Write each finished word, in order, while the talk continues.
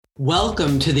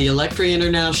Welcome to the Electri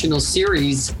International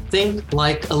series, Think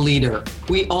Like a Leader.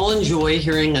 We all enjoy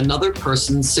hearing another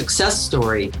person's success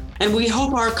story, and we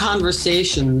hope our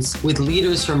conversations with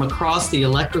leaders from across the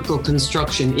electrical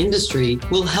construction industry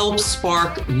will help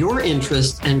spark your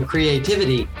interest and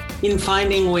creativity in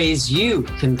finding ways you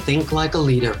can think like a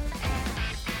leader.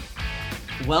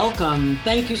 Welcome.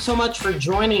 Thank you so much for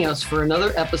joining us for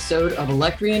another episode of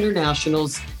Electri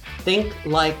International's Think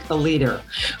Like a Leader.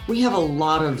 We have a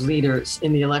lot of leaders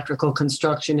in the electrical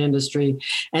construction industry,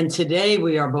 and today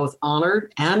we are both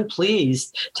honored and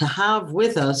pleased to have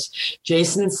with us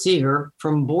Jason Seeger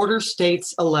from Border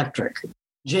States Electric.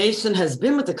 Jason has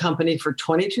been with the company for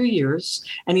 22 years,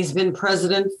 and he's been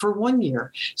president for 1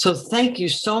 year. So thank you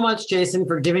so much, Jason,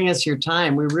 for giving us your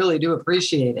time. We really do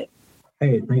appreciate it.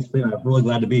 Hey, thanks, Leah. I'm really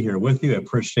glad to be here with you. I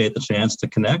appreciate the chance to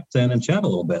connect and chat a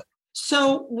little bit.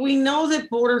 So we know that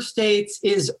Border States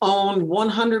is owned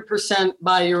 100%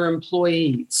 by your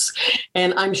employees,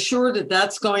 and I'm sure that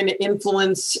that's going to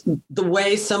influence the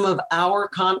way some of our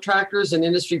contractors and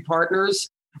industry partners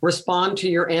respond to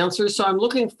your answers. So I'm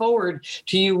looking forward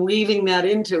to you weaving that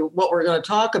into what we're going to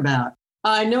talk about.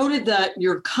 I noted that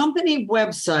your company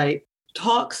website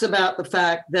talks about the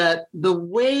fact that the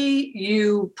way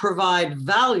you provide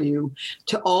value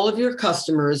to all of your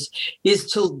customers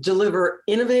is to deliver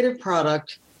innovative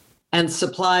product and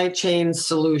supply chain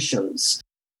solutions.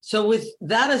 So with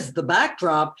that as the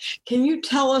backdrop, can you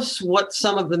tell us what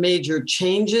some of the major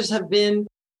changes have been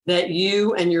that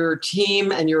you and your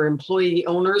team and your employee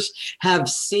owners have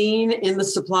seen in the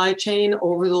supply chain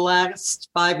over the last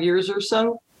 5 years or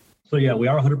so? So yeah, we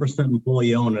are 100%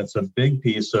 employee owned. It's a big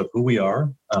piece of who we are,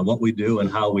 what we do,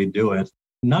 and how we do it.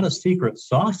 Not a secret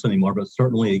sauce anymore, but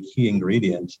certainly a key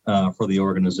ingredient for the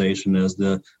organization is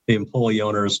the employee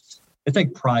owners. They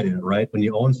take pride in it, right? When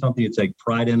you own something, you take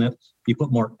pride in it. You put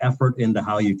more effort into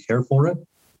how you care for it.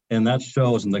 And that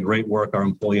shows in the great work our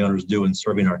employee owners do in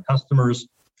serving our customers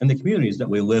and the communities that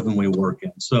we live and we work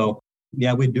in. So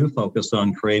yeah, we do focus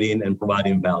on creating and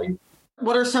providing value.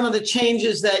 What are some of the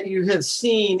changes that you have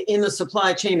seen in the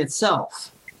supply chain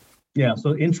itself? Yeah,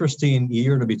 so interesting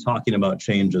year to be talking about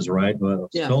changes, right?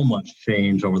 So much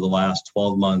change over the last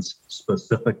 12 months,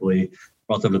 specifically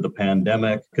relative to the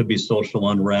pandemic. Could be social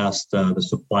unrest, the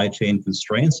supply chain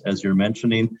constraints, as you're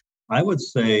mentioning. I would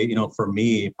say, for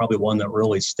me, probably one that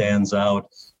really stands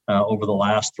out over the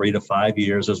last 3 to 5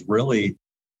 years is really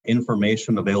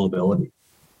information availability.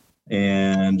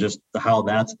 And just how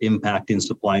that's impacting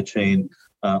supply chain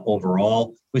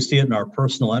overall. We see it in our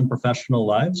personal and professional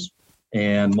lives.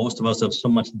 And most of us have so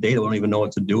much data, we don't even know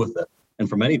what to do with it. And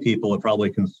for many people, it probably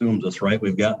consumes us, right?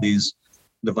 We've got these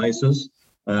devices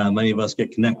many of us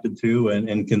get connected to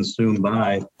and consumed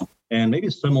by. And maybe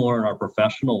similar in our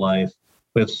professional life,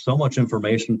 we have so much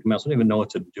information from us, we don't even know what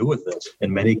to do with it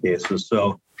in many cases.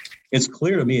 So it's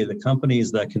clear to me that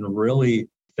companies that can really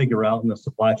figure out in the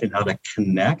supply chain how to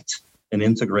connect and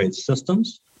integrate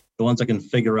systems, the ones that can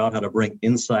figure out how to bring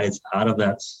insights out of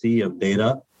that sea of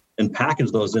data and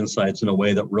package those insights in a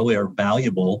way that really are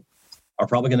valuable, are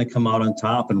probably going to come out on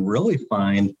top and really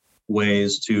find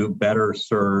ways to better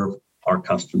serve our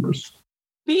customers.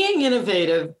 Being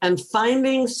innovative and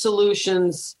finding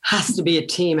solutions has to be a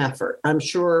team effort. I'm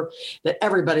sure that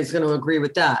everybody's going to agree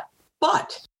with that.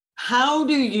 But how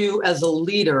do you, as a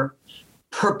leader,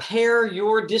 prepare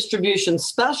your distribution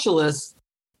specialists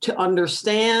to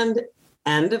understand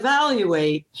and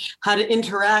evaluate how to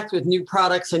interact with new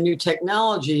products and new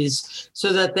technologies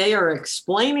so that they are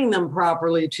explaining them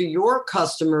properly to your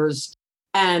customers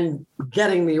and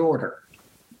getting the order?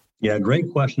 Yeah, great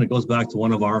question. It goes back to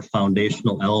one of our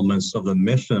foundational elements of the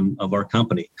mission of our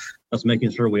company. That's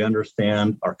making sure we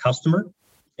understand our customer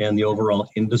and the overall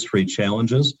industry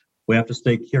challenges. We have to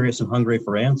stay curious and hungry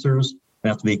for answers. We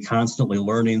have to be constantly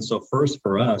learning. So first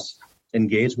for us,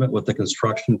 engagement with the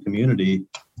construction community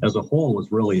as a whole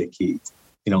was really a key.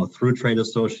 Through trade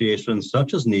associations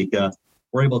such as NECA,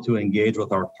 we're able to engage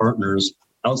with our partners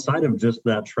outside of just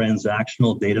that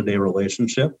transactional day-to-day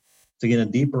relationship to get a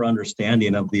deeper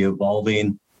understanding of the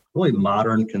evolving, really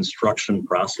modern construction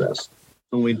process.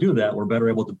 When we do that, we're better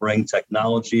able to bring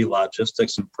technology,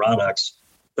 logistics, and products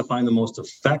to find the most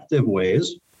effective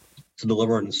ways to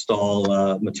deliver and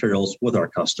install materials with our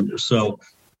customers. So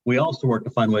we also work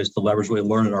to find ways to leverage what we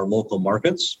learn in our local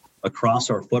markets across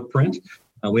our footprint.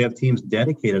 We have teams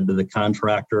dedicated to the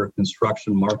contractor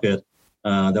construction market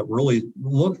that really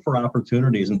look for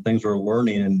opportunities and things we're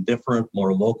learning in different,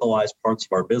 more localized parts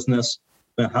of our business.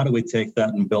 Then how do we take that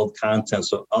and build content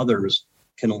so others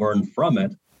can learn from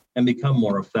it and become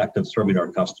more effective serving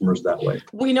our customers that way?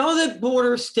 We know that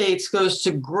Border States goes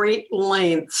to great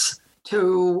lengths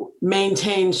to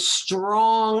maintain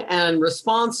strong and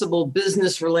responsible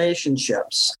business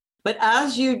relationships. But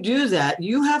as you do that,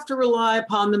 you have to rely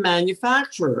upon the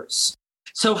manufacturers.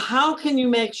 So how can you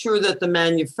make sure that the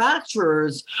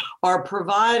manufacturers are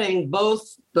providing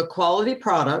both the quality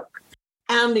product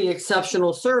and the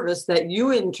exceptional service that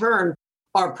you in turn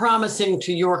are promising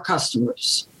to your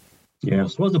customers? Yeah,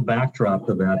 so as a backdrop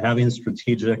to that, having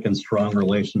strategic and strong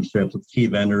relationships with key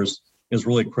vendors is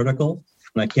really critical.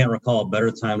 And I can't recall a better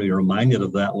time to be reminded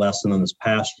of that lesson than this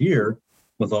past year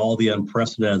with all the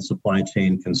unprecedented supply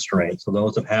chain constraints. So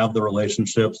those that have the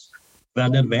relationships have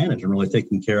had an advantage in really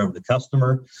taking care of the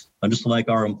customer. And just like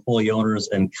our employee owners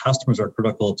and customers are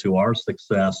critical to our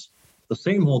success, the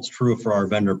same holds true for our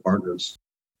vendor partners.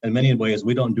 In many ways,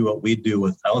 we don't do what we do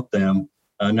without them.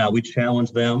 Now we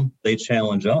challenge them, they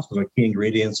challenge us as our key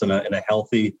ingredients in a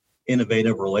healthy,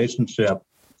 innovative relationship.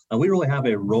 And we really have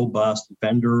a robust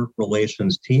vendor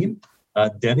relations team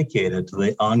dedicated to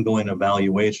the ongoing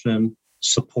evaluation,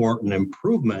 support, and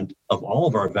improvement of all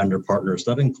of our vendor partners.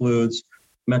 That includes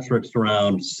metrics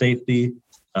around safety,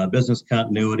 business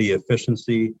continuity,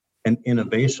 efficiency, and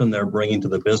innovation they're bringing to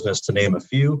the business, to name a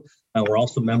few. And we're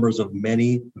also members of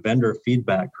many vendor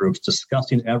feedback groups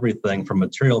discussing everything from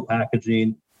material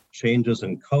packaging, changes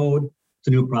in code, to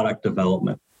new product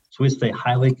development. So we stay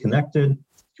highly connected,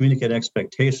 communicate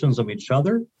expectations of each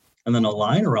other, and then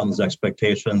align around those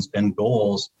expectations and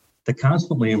goals to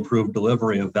constantly improve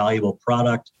delivery of valuable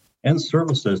product and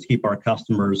services to keep our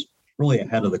customers really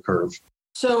ahead of the curve.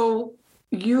 So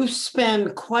you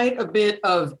spend quite a bit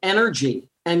of energy,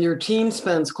 and your team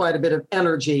spends quite a bit of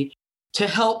energy to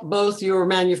help both your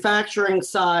manufacturing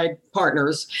side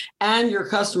partners and your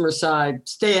customer side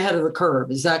stay ahead of the curve.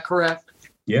 Is that correct?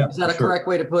 Yeah. Is that a correct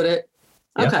way to put it?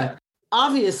 Yeah. Okay.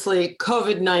 Obviously,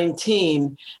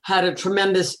 COVID-19 had a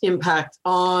tremendous impact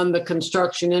on the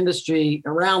construction industry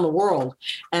around the world.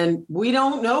 And we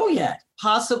don't know yet,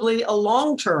 possibly a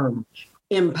long-term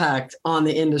impact on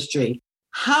the industry.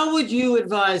 How would you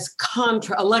advise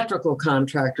electrical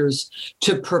contractors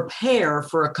to prepare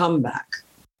for a comeback?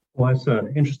 Well, that's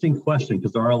an interesting question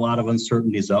because there are a lot of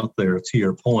uncertainties out there, to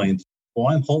your point. Well,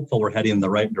 I'm hopeful we're heading in the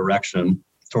right direction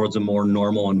towards a more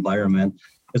normal environment.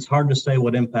 It's hard to say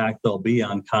what impact there'll be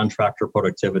on contractor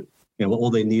productivity. What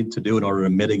will they need to do in order to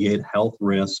mitigate health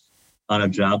risk on a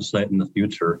job site in the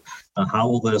future? How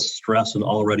will this stress an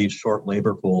already short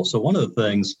labor pool? So one of the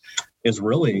things is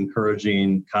really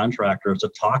encouraging contractors to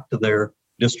talk to their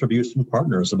distribution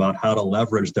partners about how to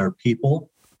leverage their people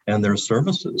and their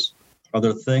services. Are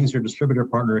there things your distributor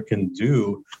partner can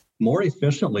do more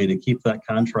efficiently to keep that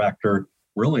contractor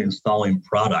really installing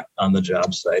product on the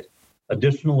job site?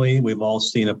 Additionally, we've all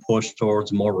seen a push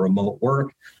towards more remote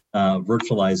work,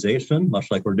 virtualization,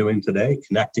 much like we're doing today,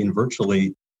 connecting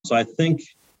virtually. So I think,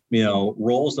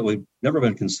 roles that we've never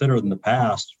been considered in the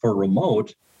past for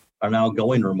remote are now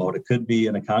going remote. It could be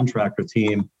in a contractor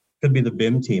team, could be the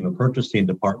BIM team, a purchasing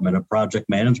department, a project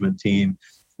management team.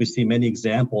 We see many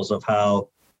examples of how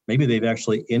maybe they've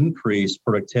actually increased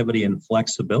productivity and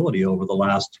flexibility over the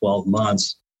last 12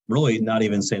 months, really not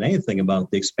even saying anything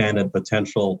about the expanded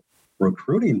potential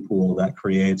recruiting pool that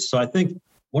creates. So I think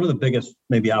one of the biggest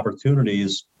maybe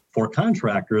opportunities for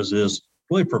contractors is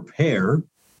really prepare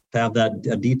to have that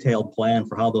a detailed plan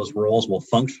for how those roles will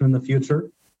function in the future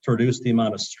to reduce the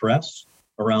amount of stress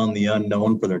around the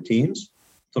unknown for their teams.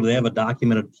 So they have a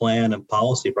documented plan and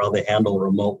policy for how they handle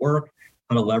remote work,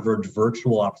 how to leverage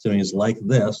virtual opportunities like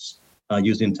this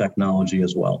using technology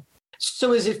as well.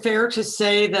 So is it fair to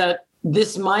say that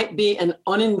this might be an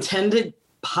unintended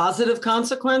positive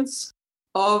consequence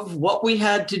of what we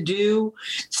had to do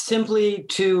simply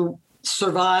to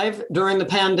survive during the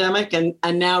pandemic and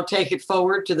now take it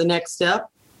forward to the next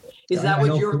step? Is that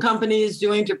what your company is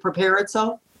doing to prepare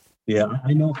itself? Yeah,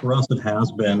 I know for us it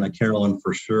has been, Carolyn,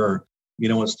 for sure.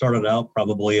 It started out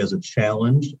probably as a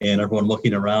challenge and everyone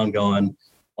looking around going,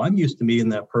 well, I'm used to meeting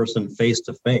that person face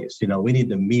to face. We need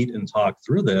to meet and talk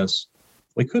through this.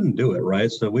 We couldn't do it, right?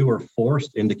 So we were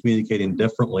forced into communicating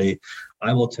differently.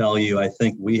 I will tell you, I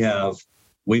think we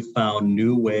found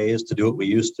new ways to do what we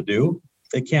used to do.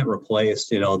 They can't replace,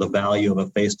 the value of a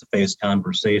face-to-face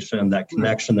conversation, that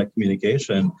connection, that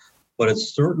communication, but it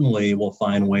certainly will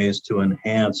find ways to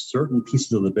enhance certain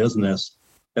pieces of the business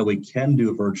that we can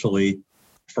do virtually.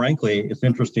 Frankly, it's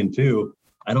interesting too.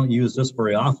 I don't use this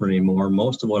very often anymore.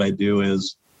 Most of what I do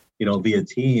is, via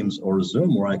Teams or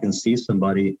Zoom, where I can see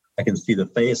somebody, I can see the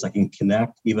face, I can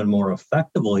connect even more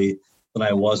effectively than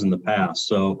I was in the past.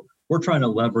 So we're trying to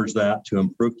leverage that to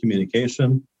improve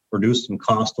communication, reduce some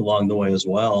cost along the way as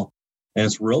well. And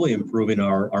it's really improving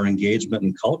our engagement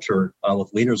and culture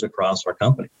with leaders across our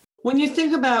company. When you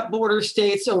think about border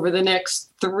states over the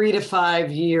next 3 to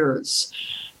 5 years,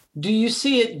 do you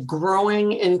see it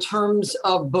growing in terms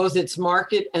of both its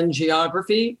market and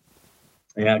geography?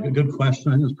 Yeah, good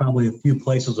question. There's probably a few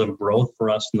places of growth for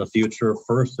us in the future.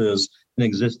 First is in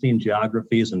existing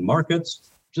geographies and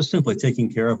markets, just simply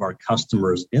taking care of our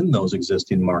customers in those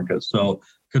existing markets. So it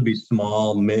could be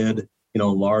small, mid,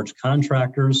 large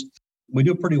contractors. We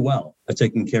do pretty well at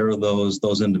taking care of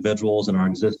those individuals in our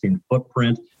existing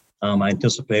footprint. I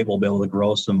anticipate we'll be able to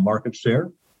grow some market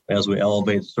share as we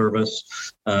elevate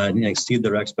service and exceed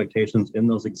their expectations in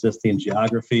those existing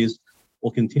geographies.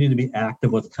 We'll continue to be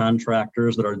active with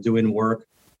contractors that are doing work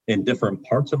in different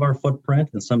parts of our footprint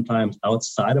and sometimes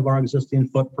outside of our existing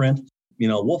footprint.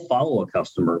 We'll follow a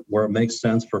customer where it makes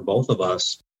sense for both of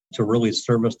us to really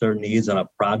service their needs on a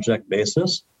project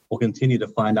basis. We'll continue to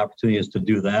find opportunities to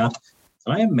do that.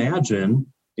 And I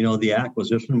imagine the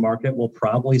acquisition market will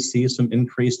probably see some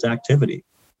increased activity,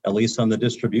 at least on the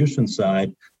distribution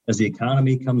side, as the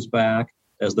economy comes back,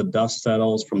 as the dust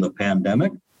settles from the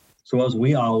pandemic. So as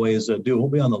we always do, we'll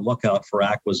be on the lookout for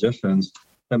acquisitions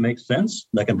that make sense,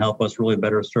 that can help us really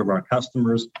better serve our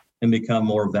customers and become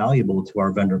more valuable to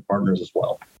our vendor partners as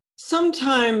well.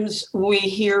 Sometimes we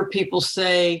hear people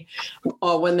say,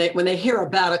 when they hear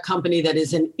about a company that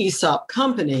is an ESOP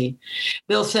company,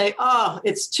 they'll say,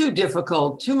 it's too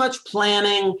difficult, too much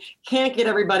planning, can't get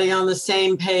everybody on the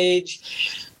same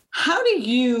page. How do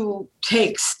you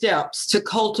take steps to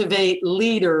cultivate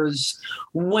leaders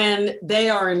when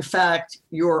they are, in fact,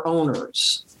 your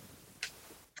owners?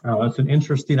 Oh, that's an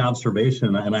interesting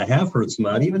observation. And I have heard some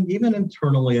of that. Even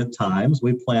internally at times,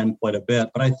 we plan quite a bit.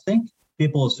 But I think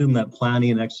people assume that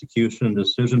planning and execution and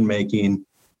decision-making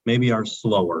maybe are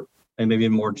slower and maybe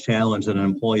more challenged in an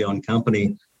employee-owned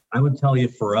company. I would tell you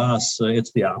for us,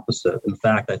 it's the opposite. In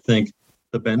fact, I think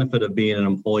the benefit of being an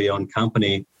employee-owned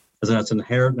company is that it's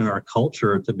inherent in our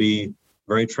culture to be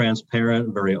very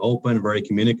transparent, very open, very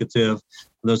communicative.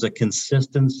 There's a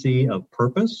consistency of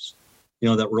purpose,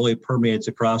 that really permeates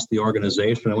across the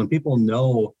organization. And when people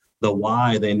know the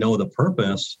why, they know the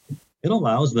purpose, it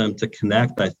allows them to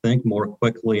connect, I think, more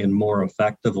quickly and more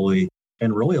effectively,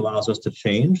 and really allows us to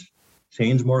change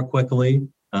more quickly,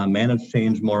 manage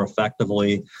change more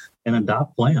effectively, and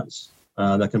adopt plans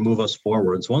that can move us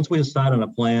forward. So once we decide on a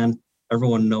plan,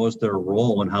 everyone knows their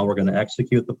role and how we're going to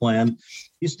execute the plan.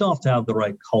 You still have to have the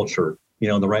right culture,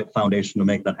 the right foundation to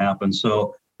make that happen.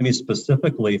 So,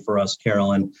 specifically for us,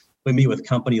 Carolyn, we meet with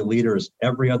company leaders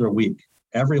every other week,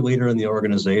 every leader in the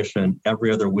organization,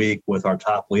 every other week with our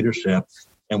top leadership.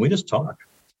 And we just talk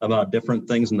about different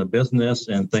things in the business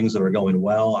and things that are going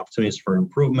well, opportunities for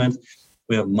improvement.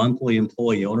 We have monthly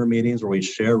employee owner meetings where we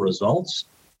share results.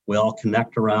 We all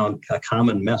connect around a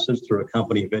common message through a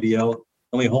company video.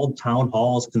 And we hold town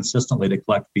halls consistently to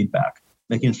collect feedback,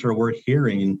 making sure we're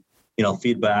hearing,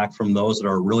 feedback from those that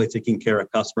are really taking care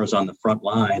of customers on the front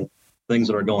line, things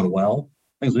that are going well,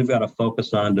 things we've got to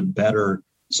focus on to better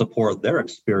support their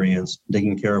experience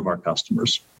taking care of our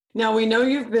customers. Now, we know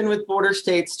you've been with Border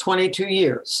States 22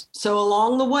 years. So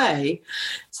along the way,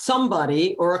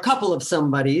 somebody or a couple of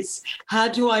somebodies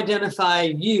had to identify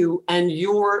you and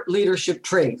your leadership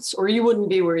traits, or you wouldn't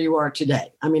be where you are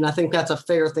today. I think that's a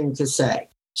fair thing to say.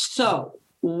 So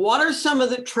what are some of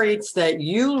the traits that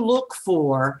you look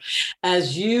for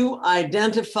as you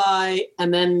identify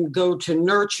and then go to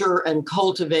nurture and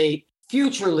cultivate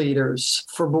future leaders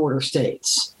for Border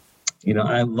States?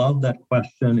 I love that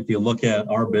question. If you look at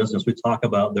our business, we talk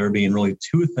about there being really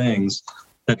two things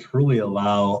that truly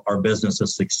allow our business to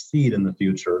succeed in the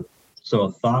future. So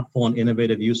a thoughtful and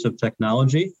innovative use of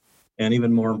technology, and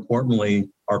even more importantly,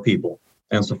 our people.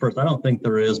 And so first, I don't think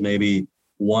there is maybe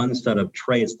one set of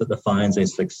traits that defines a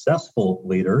successful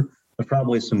leader. There's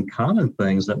probably some common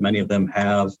things that many of them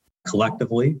have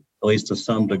collectively, at least to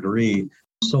some degree.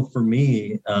 So for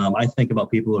me, I think about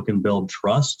people who can build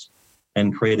trust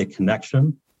and create a connection.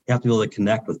 You have to be able to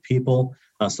connect with people,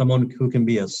 someone who can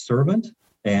be a servant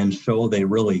and show they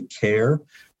really care.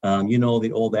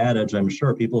 The old adage, I'm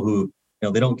sure, people who,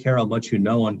 they don't care how much you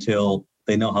know until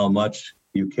they know how much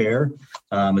you care.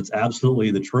 It's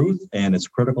absolutely the truth, and it's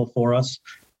critical for us.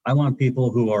 I want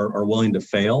people who are willing to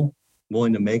fail,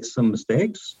 willing to make some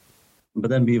mistakes, but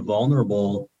then be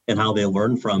vulnerable in how they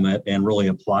learn from it and really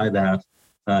apply that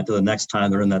to the next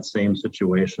time they're in that same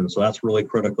situation. So that's really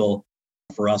critical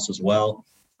for us as well.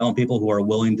 I want people who are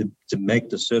willing to make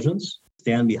decisions,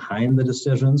 stand behind the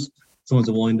decisions. Someone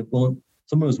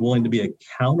who's willing to be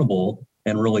accountable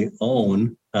and really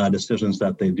own decisions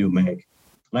that they do make.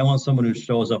 And I want someone who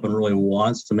shows up and really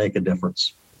wants to make a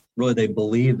difference. really they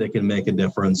believe they can make a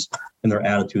difference in their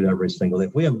attitude every single day.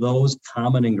 If we have those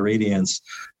common ingredients,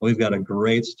 we've got a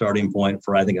great starting point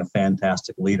for, I think, a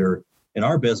fantastic leader in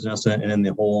our business and in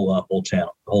the whole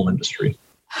channel, the whole industry.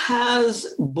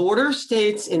 Has Border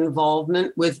States'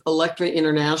 involvement with Electri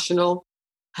International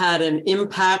had an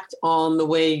impact on the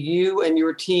way you and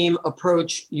your team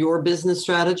approach your business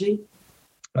strategy?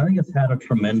 I think it's had a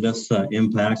tremendous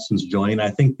impact since joining. I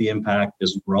think the impact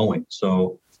is growing.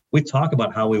 So we talk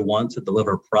about how we want to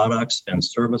deliver products and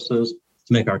services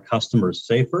to make our customers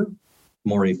safer,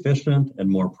 more efficient, and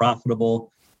more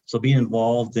profitable. So being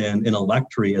involved in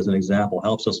Electri, as an example,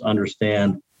 helps us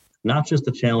understand not just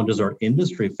the challenges our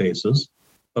industry faces,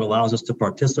 but allows us to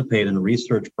participate in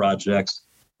research projects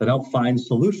that help find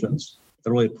solutions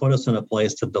that really put us in a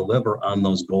place to deliver on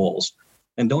those goals.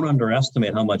 And don't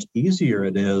underestimate how much easier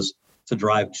it is to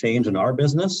drive change in our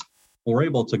business. We're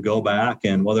able to go back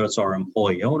and whether it's our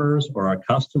employee owners or our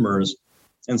customers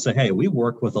and say, hey, we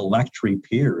work with Electri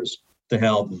peers to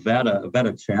help vet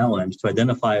a challenge, to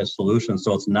identify a solution.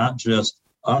 So it's not just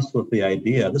us with the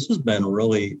idea. This has been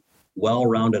really well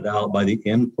rounded out by the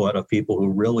input of people who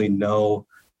really know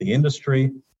the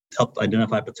industry, help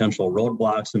identify potential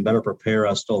roadblocks and better prepare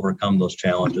us to overcome those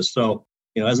challenges. So,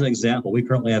 as an example, we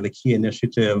currently have a key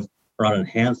initiative around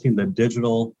enhancing the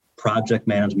digital project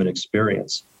management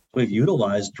experience. We've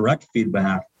utilized direct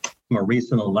feedback from a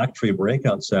recent Electri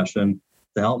breakout session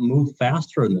to help move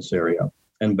faster in this area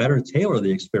and better tailor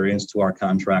the experience to our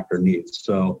contractor needs.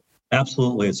 So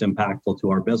absolutely, it's impactful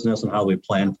to our business and how we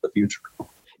plan for the future.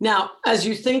 Now, as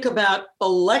you think about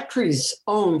Electri's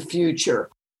own future,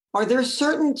 are there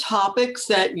certain topics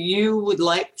that you would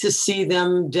like to see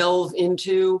them delve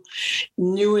into,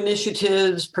 new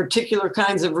initiatives, particular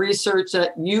kinds of research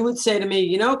that you would say to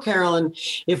me, Carolyn,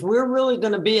 if we're really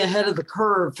going to be ahead of the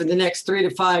curve for the next 3 to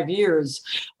 5 years,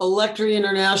 Electri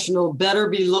International better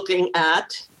be looking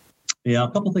at? Yeah, a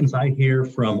couple of things I hear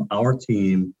from our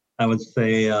team. I would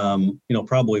say,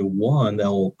 probably one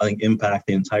that will, I think, impact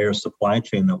the entire supply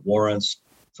chain that warrants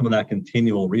some of that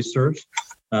continual research.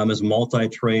 Is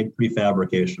multi-trade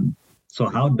prefabrication. So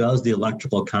how does the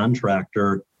electrical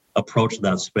contractor approach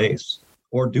that space?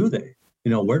 Or do they?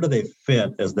 Where do they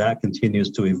fit as that continues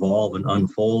to evolve and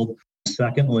unfold?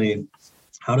 Secondly,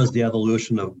 how does the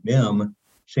evolution of BIM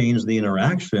change the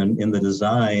interaction in the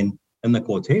design and the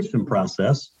quotation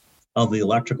process of the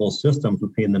electrical systems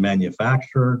between the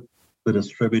manufacturer, the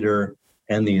distributor,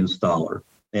 and the installer?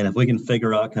 And if we can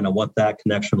figure out kind of what that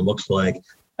connection looks like,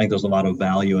 I think there's a lot of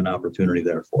value and opportunity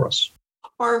there for us.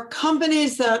 Are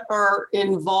companies that are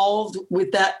involved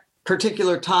with that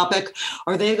particular topic,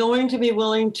 are they going to be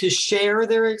willing to share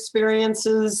their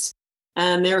experiences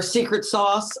and their secret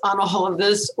sauce on all of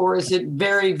this, or is it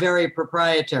very, very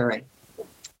proprietary?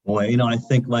 Boy, I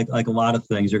think like a lot of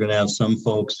things, you're going to have some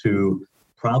folks who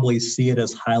probably see it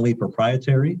as highly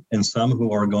proprietary and some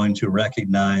who are going to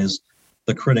recognize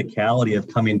the criticality of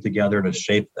coming together to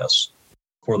shape this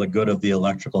for the good of the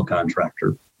electrical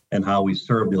contractor and how we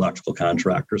serve the electrical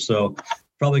contractor. So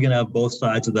probably going to have both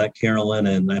sides of that, Carolyn,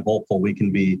 and I'm hopeful we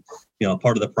can be,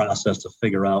 part of the process to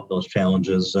figure out those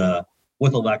challenges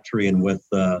with Electri and with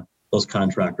those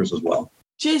contractors as well.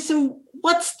 Jason,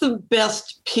 what's the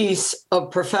best piece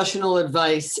of professional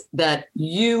advice that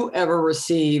you ever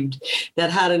received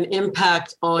that had an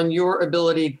impact on your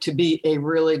ability to be a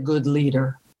really good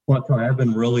leader? Well, I've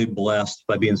been really blessed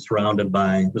by being surrounded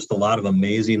by just a lot of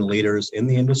amazing leaders in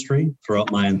the industry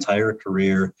throughout my entire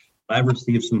career. I've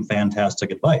received some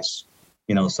fantastic advice.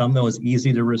 Some that was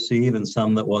easy to receive and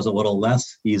some that was a little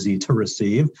less easy to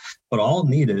receive, but all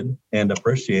needed and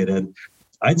appreciated.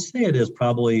 I'd say it is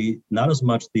probably not as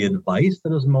much the advice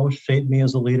that has most shaped me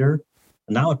as a leader,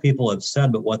 not what people have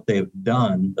said, but what they've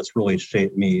done that's really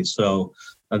shaped me. So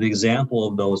the example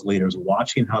of those leaders,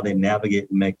 watching how they navigate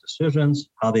and make decisions,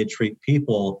 how they treat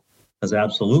people has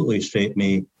absolutely shaped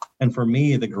me. And for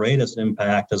me, the greatest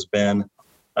impact has been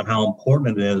on how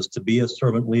important it is to be a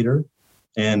servant leader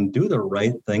and do the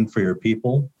right thing for your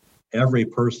people, every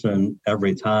person,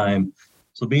 every time.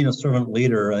 So being a servant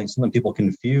leader, I think some people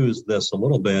confuse this a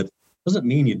little bit. Doesn't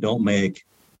mean you don't make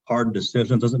hard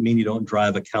decisions, doesn't mean you don't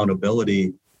drive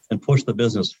accountability and push the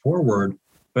business forward.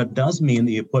 But it does mean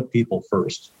that you put people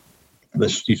first.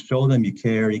 You show them you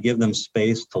care, you give them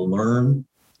space to learn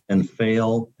and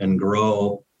fail and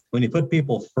grow. When you put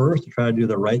people first to try to do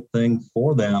the right thing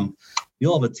for them,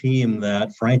 you'll have a team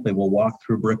that, frankly, will walk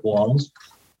through brick walls.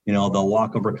 They'll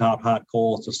walk over hot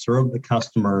coals to serve the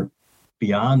customer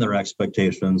beyond their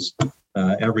expectations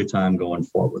every time going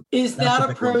forward. Is that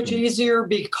approach easier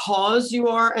because you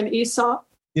are an ESOP?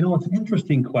 It's an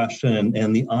interesting question.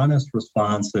 And the honest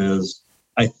response is,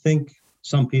 I think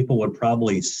some people would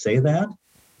probably say that,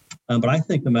 but I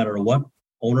think no matter what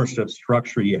ownership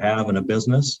structure you have in a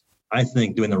business, I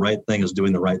think doing the right thing is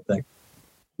doing the right thing.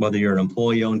 Whether you're an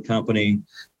employee-owned company,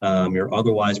 you're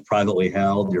otherwise privately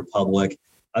held, you're public,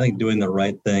 I think doing the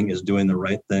right thing is doing the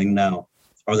right thing. Now,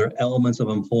 are there elements of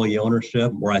employee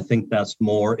ownership where I think that's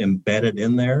more embedded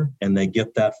in there and they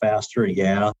get that faster?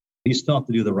 Yeah, you still have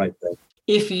to do the right thing.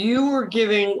 If you were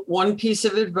giving one piece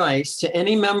of advice to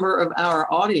any member of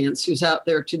our audience who's out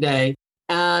there today,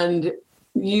 and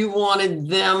you wanted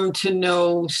them to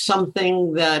know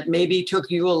something that maybe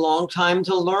took you a long time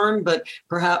to learn, but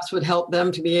perhaps would help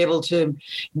them to be able to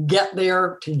get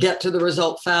there, to get to the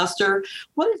result faster,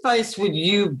 what advice would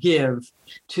you give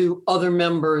to other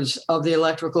members of the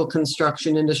electrical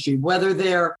construction industry, whether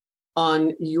they're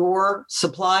on your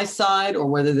supply side or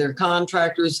whether they're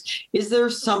contractors? Is there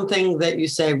something that you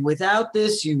say, without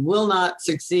this, you will not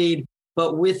succeed,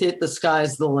 but with it, the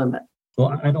sky's the limit?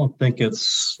 Well, I don't think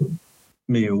it's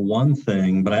maybe one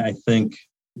thing, but I think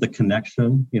the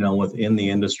connection, within the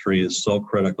industry is so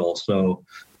critical. So,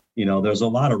 there's a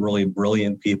lot of really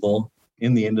brilliant people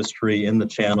in the industry, in the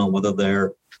channel, whether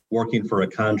they're working for a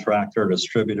contractor,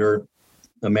 distributor,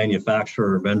 a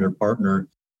manufacturer, vendor partner.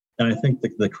 And I think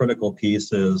the critical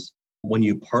piece is when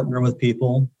you partner with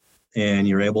people and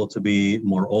you're able to be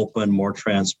more open, more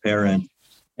transparent,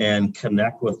 and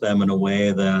connect with them in a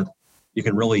way that you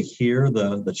can really hear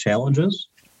the challenges,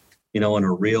 in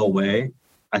a real way,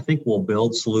 I think we'll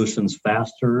build solutions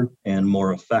faster and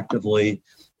more effectively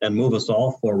and move us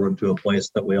all forward to a place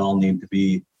that we all need to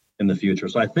be in the future.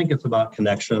 So I think it's about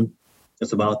connection.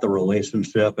 It's about the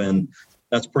relationship. And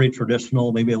that's pretty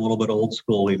traditional, maybe a little bit old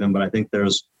school even, but I think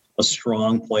there's a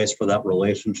strong place for that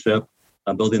relationship,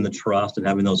 building the trust and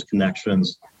having those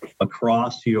connections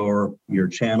across your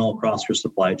channel, across your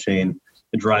supply chain.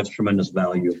 It drives tremendous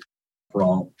value for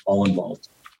all involved.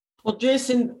 Well,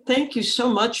 Jason, thank you so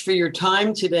much for your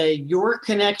time today. Your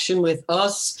connection with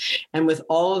us and with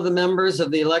all of the members of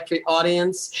the Electric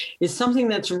audience is something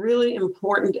that's really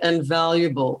important and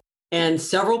valuable. And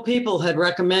several people had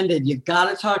recommended, you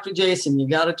got to talk to Jason, you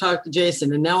got to talk to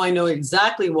Jason. And now I know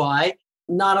exactly why.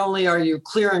 Not only are you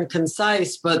clear and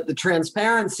concise, but the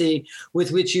transparency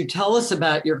with which you tell us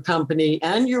about your company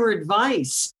and your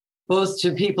advice, both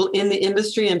to people in the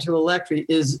industry and to Electric,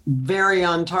 is very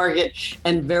on target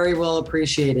and very well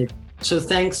appreciated. So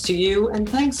thanks to you and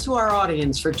thanks to our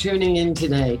audience for tuning in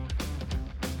today.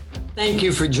 Thank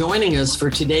you for joining us for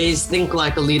today's Think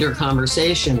Like a Leader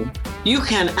conversation. You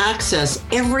can access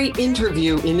every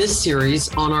interview in this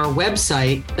series on our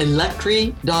website,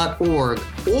 electri.org,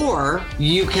 or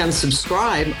you can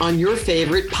subscribe on your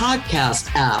favorite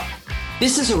podcast app.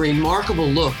 This is a remarkable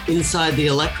look inside the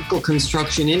electrical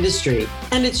construction industry,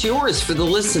 and it's yours for the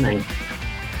listening.